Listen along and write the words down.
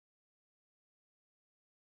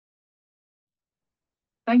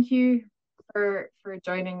thank you for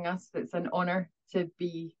joining us. It's an honour to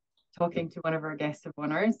be talking to one of our guests of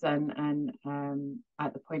honours, and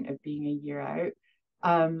at the point of being a year out.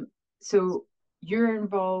 So you're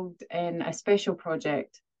involved in a special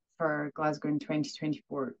project for Glasgow in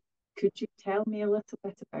 2024. Could you tell me a little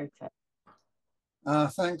bit about it?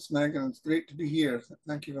 Thanks, Megan. It's great to be here.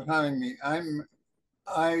 Thank you for having me.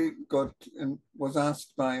 I was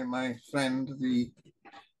asked by my friend, the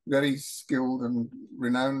very skilled and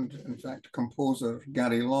renowned, in fact, composer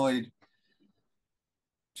Gary Lloyd,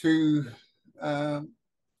 to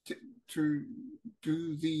do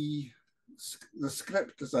the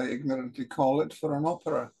script, as I ignorantly call it, for an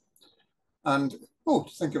opera, and to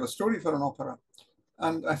think of a story for an opera.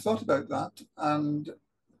 And I thought about that, and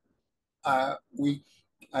I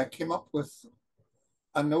came up with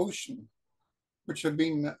a notion which had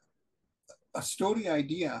been a story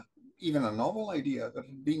idea, even a novel idea that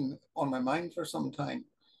had been on my mind for some time.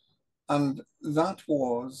 And that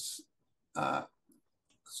was a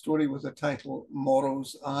story with the title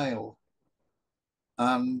Morrow's Isle.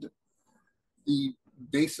 And the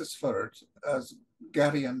basis for it, as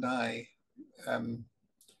Gary and I kind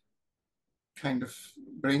of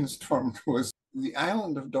brainstormed, was the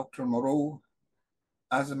island of Dr. Moreau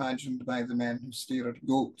as imagined by the men who stare at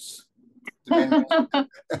goats.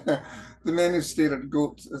 The Men Who Stare at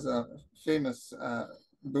Goats is a famous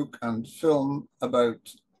book and film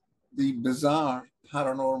about the bizarre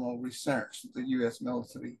paranormal research that the US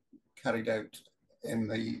military carried out in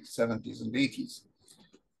the 70s and 80s.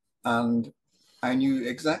 And I knew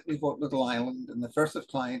exactly what little island in the Firth of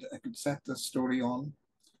Clyde I could set this story on.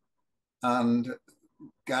 And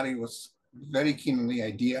Gary was very keen on the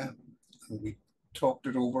idea, and we talked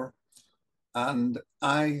it over. And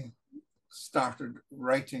I started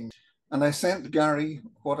writing, and I sent Gary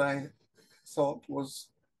what I thought was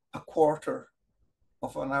a quarter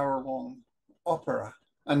of an hour-long opera,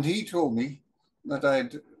 and he told me that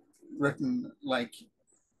I'd written like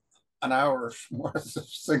an hour's worth of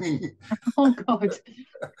singing. Oh God!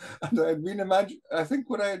 And I think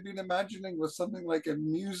what I had been imagining was something like a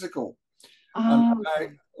musical. Oh, and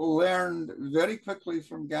I learned very quickly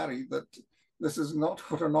from Gary that this is not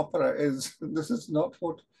what an opera is. This is not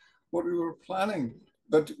what we were planning.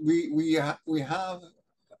 But we have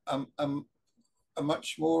a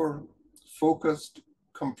much more focused,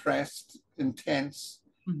 compressed, intense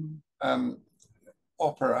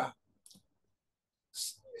opera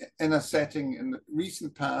in a setting in the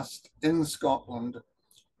recent past in Scotland,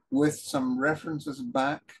 with some references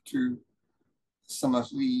back to some of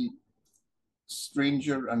the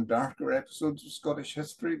stranger and darker episodes of Scottish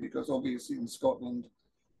history, because obviously in Scotland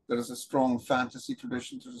there is a strong fantasy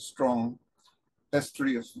tradition, there's a strong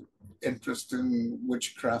history of interest in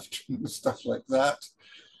witchcraft and stuff like that.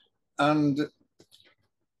 And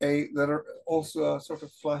there are also a sort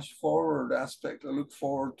of flash forward aspect, a look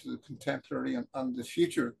forward to the contemporary and the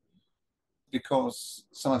future, because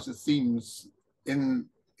some of the themes in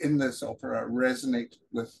this opera resonate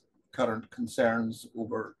with current concerns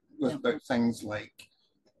about things like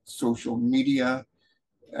social media,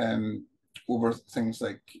 over things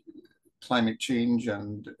like climate change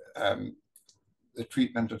and the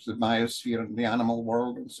treatment of the biosphere and the animal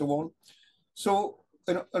world and so on. So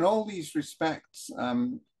in all these respects,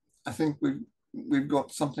 I think we've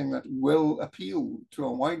got something that will appeal to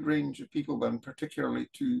a wide range of people, but particularly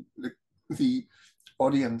to the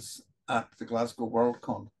audience at the Glasgow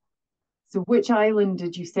Worldcon. So which island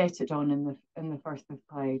did you set it on in the Firth of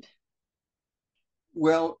Clyde?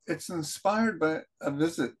 Well, it's inspired by a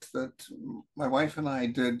visit that my wife and I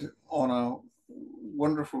did on a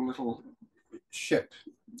wonderful little ship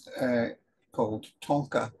called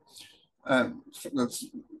Tonka. That's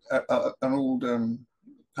an old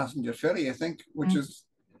passenger ferry, I think, which has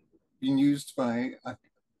been used by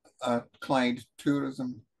a Clyde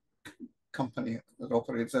tourism company that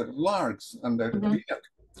operates out of Largs and out of Greenock.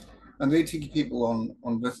 And they take people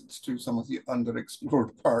on visits to some of the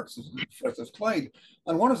underexplored parts of the Firth of Clyde.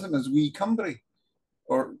 And one of them is Wee Cumbrae,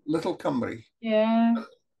 or Little Cumbrae. Yeah.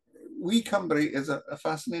 Wee Cumbrae is a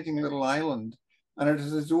fascinating little island, and it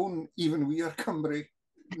has its own even weer Cumbrae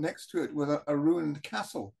next to it with a ruined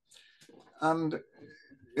castle. And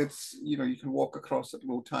it's, you can walk across at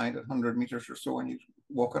low tide at 100 meters or so, and you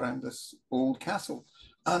walk around this old castle.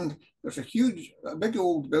 And there's a big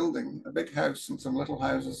old building, a big house and some little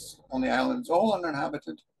houses on the islands, all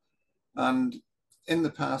uninhabited. And in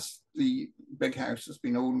the past, the big house has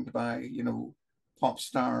been owned by, pop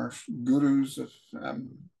stars, gurus of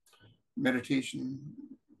meditation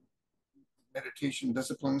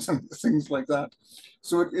disciplines and things like that.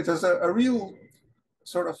 So it has a real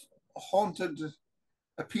sort of haunted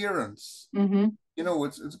appearance. Mm-hmm. You know,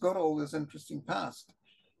 it's got all this interesting past.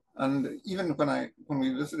 And even when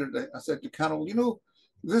we visited, I said to Carol, you know,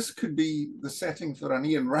 this could be the setting for an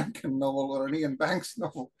Ian Rankin novel or an Ian Banks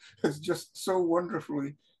novel. It's just so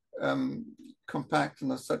wonderfully compact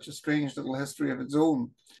and has such a strange little history of its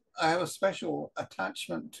own. I have a special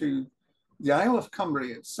attachment to the Isle of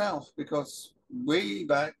Cumbrae itself because way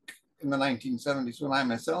back in the 1970s, when I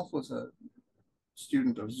myself was a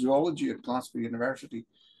student of zoology at Glasgow University,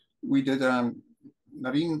 we did a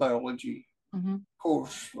marine biology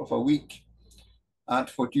course of a week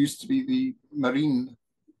at what used to be the marine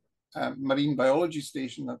biology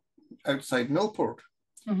station outside Millport.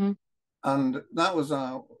 Mm-hmm. And that was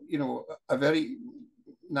a very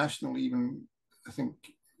nationally, even I think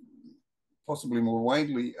possibly more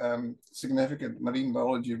widely significant marine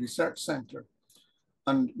biology research centre.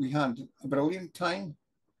 And we had a brilliant time,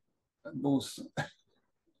 both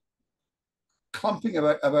clumping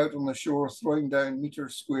about on the shore, throwing down meter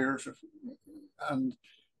squares and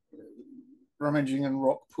rummaging in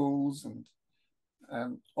rock pools and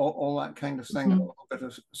all that kind of thing. A little bit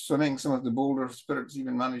of swimming. Some of the bolder spirits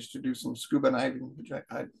even managed to do some scuba diving, which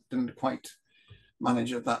I didn't quite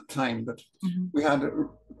manage at that time. But we had a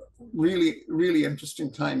really, really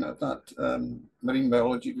interesting time at that marine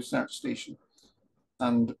biology research station.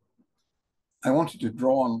 And I wanted to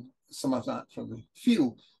draw on some of that for the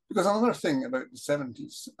field, because another thing about the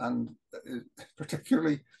 70s, and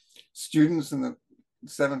particularly students in the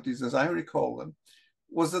 70s, as I recall them,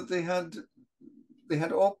 was that they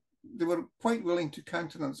were quite willing to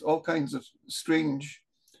countenance all kinds of strange,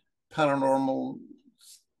 paranormal,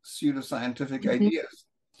 pseudoscientific ideas.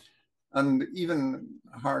 And even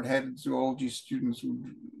hard-headed zoology students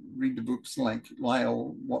would read the books like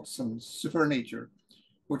Lyle Watson's Supernature,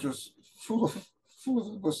 which was full of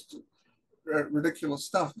the most ridiculous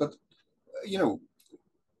stuff. But, you know,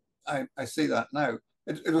 I say that now.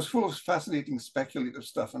 It was full of fascinating speculative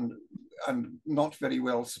stuff and not very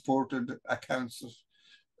well supported accounts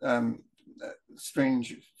of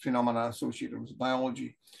strange phenomena associated with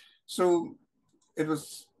biology. So it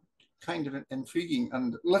was kind of intriguing,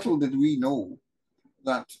 and little did we know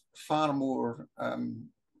that far more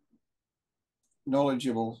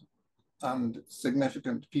knowledgeable and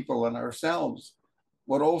significant people than ourselves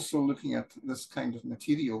were also looking at this kind of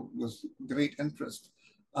material with great interest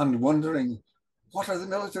and wondering, what are the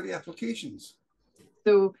military applications?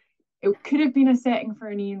 So it could have been a setting for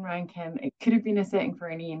an Ian Rankin, it could have been a setting for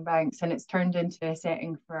an Ian Banks, and it's turned into a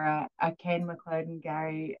setting for a Ken MacLeod and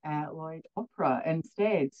Gary Lloyd opera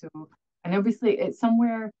instead. So, and obviously it's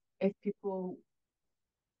somewhere, if people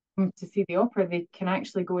come to see the opera, they can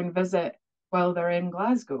actually go and visit while they're in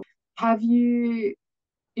Glasgow. Have you,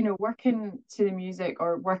 working to the music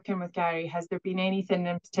or working with Gary, has there been anything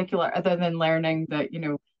in particular other than learning that,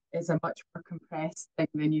 is a much more compressed thing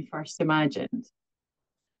than you first imagined?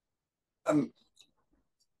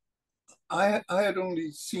 I had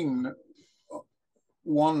only seen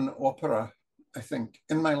one opera, I think,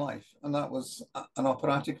 in my life, and that was an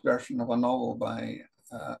operatic version of a novel by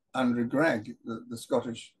Andrew Gregg, the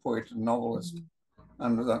Scottish poet and novelist,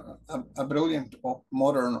 and was a brilliant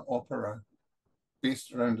modern opera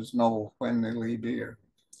based around his novel When They Lay Bare.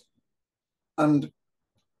 And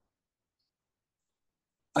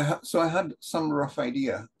so I had some rough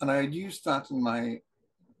idea, and I had used that in my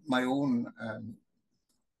own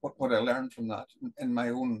what I learned from that in my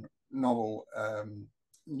own novel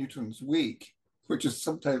Newton's Wake, which is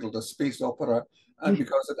subtitled a space opera, and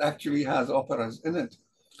because it actually has operas in it.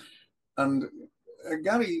 And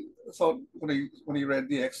Gary thought when he read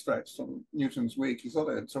the extracts from Newton's Wake, he thought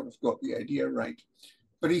I had sort of got the idea right.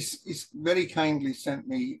 But he's very kindly sent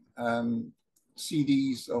me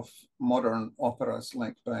CDs of modern operas,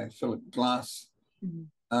 like by Philip Glass,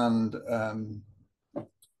 and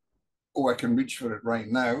I can reach for it right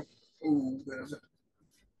now. Oh, where is it?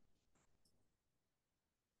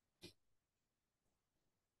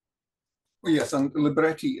 Oh, yes, and a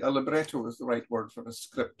libretto is the right word for a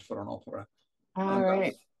script for an opera. All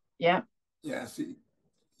right. Yeah. Yes,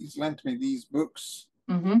 he's lent me these books,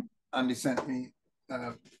 and he sent me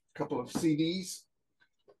a couple of CDs.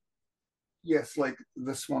 Yes, like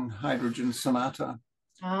this one, Hydrogen Sonata.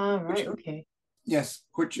 Ah, right, okay. Yes,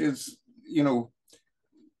 which is,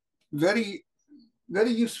 very,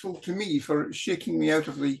 very useful to me for shaking me out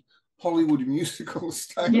of the Hollywood musical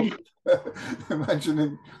style,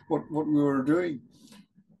 imagining what we were doing.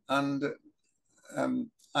 And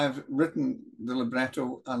I've written the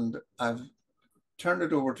libretto and I've turned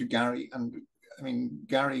it over to Gary. And I mean,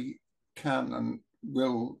 Gary can and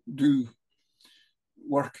will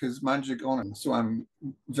work his magic on it. So I'm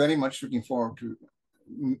very much looking forward to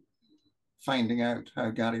finding out how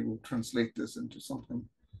Gary will translate this into something.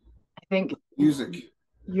 I think Music.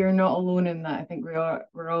 You're not alone in that. I think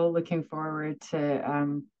we're all looking forward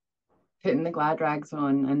to putting the glad rags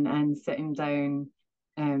on and sitting down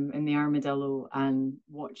in the Armadillo and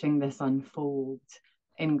watching this unfold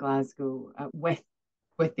in Glasgow with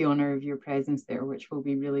the honour of your presence there, which will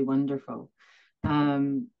be really wonderful.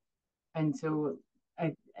 And so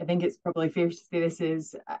I think it's probably fair to say this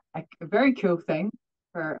is a very cool thing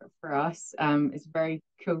for us. It's a very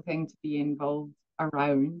cool thing to be involved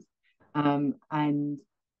around. And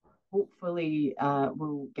hopefully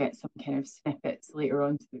we'll get some kind of snippets later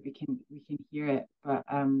on so that we can hear it. But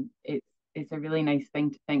it's a really nice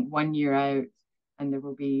thing to think 1 year out, and there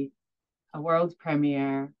will be a world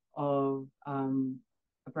premiere of a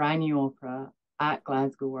brand new opera at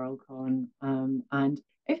Glasgow Worldcon. And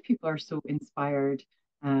if people are so inspired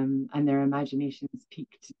and their imaginations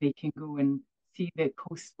peaked, they can go and see the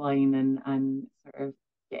coastline and sort of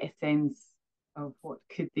get a sense of what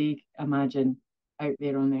could they imagine out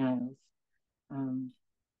there on the Isles.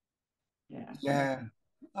 Yeah,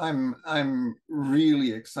 I'm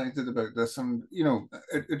really excited about this, and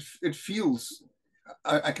it feels.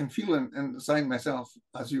 I can feel inside myself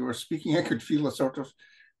as you were speaking. I could feel a sort of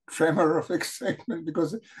tremor of excitement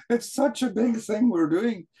because it's such a big thing we're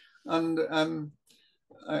doing, and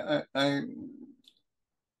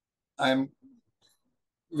I'm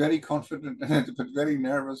very confident in it, but very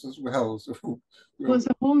nervous as well. So well, it's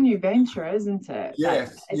a whole new venture, isn't it?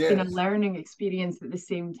 Yes, it's been a learning experience at the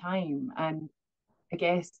same time, and I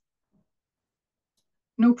guess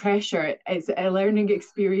no pressure. It's a learning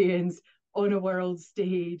experience on a world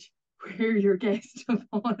stage where you're guest of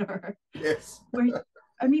honor. Yes.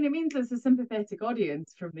 I mean, it means it's a sympathetic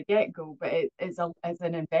audience from the get-go, but it's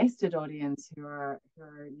an invested audience who are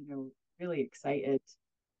really excited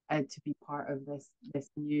to be part of this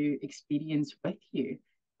new experience with you.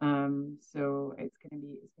 So it's going to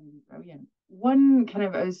be brilliant. One kind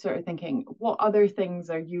of, I was sort of thinking, what other things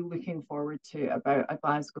are you looking forward to about a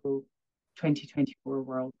Glasgow 2024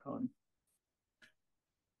 Worldcon?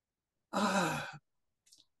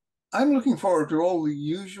 I'm looking forward to all the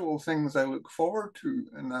usual things I look forward to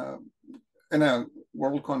in a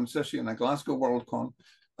Worldcon city, in a Glasgow Worldcon,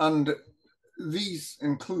 and these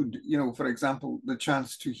include, for example, the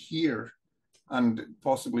chance to hear and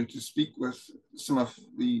possibly to speak with some of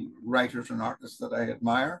the writers and artists that I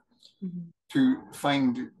admire, to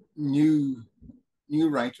find new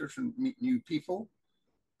writers and meet new people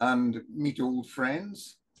and meet old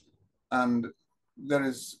friends. And there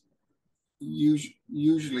is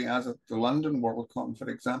usually, as at the London Worldcon, for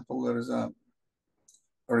example, there is a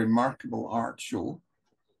remarkable art show,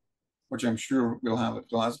 which I'm sure we'll have at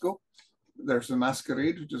Glasgow. There's the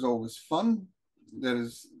masquerade, which is always fun. There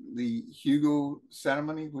is the Hugo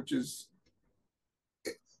ceremony, which is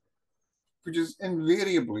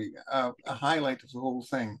invariably a highlight of the whole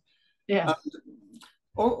thing. Yeah. And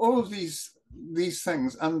all of these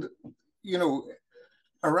things, and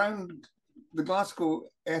around the Glasgow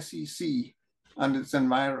SEC and its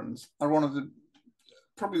environs are one of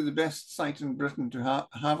probably the best site in Britain to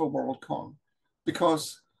have a Worldcon,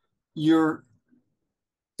 because you're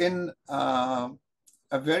in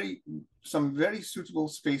some very suitable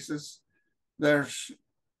spaces. There's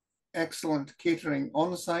excellent catering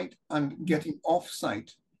on site, and getting off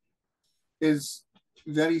site is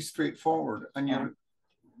very straightforward, and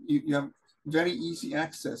you have very easy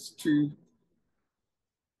access to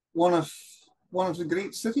one of the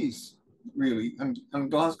great cities, really, and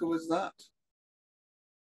Glasgow is that.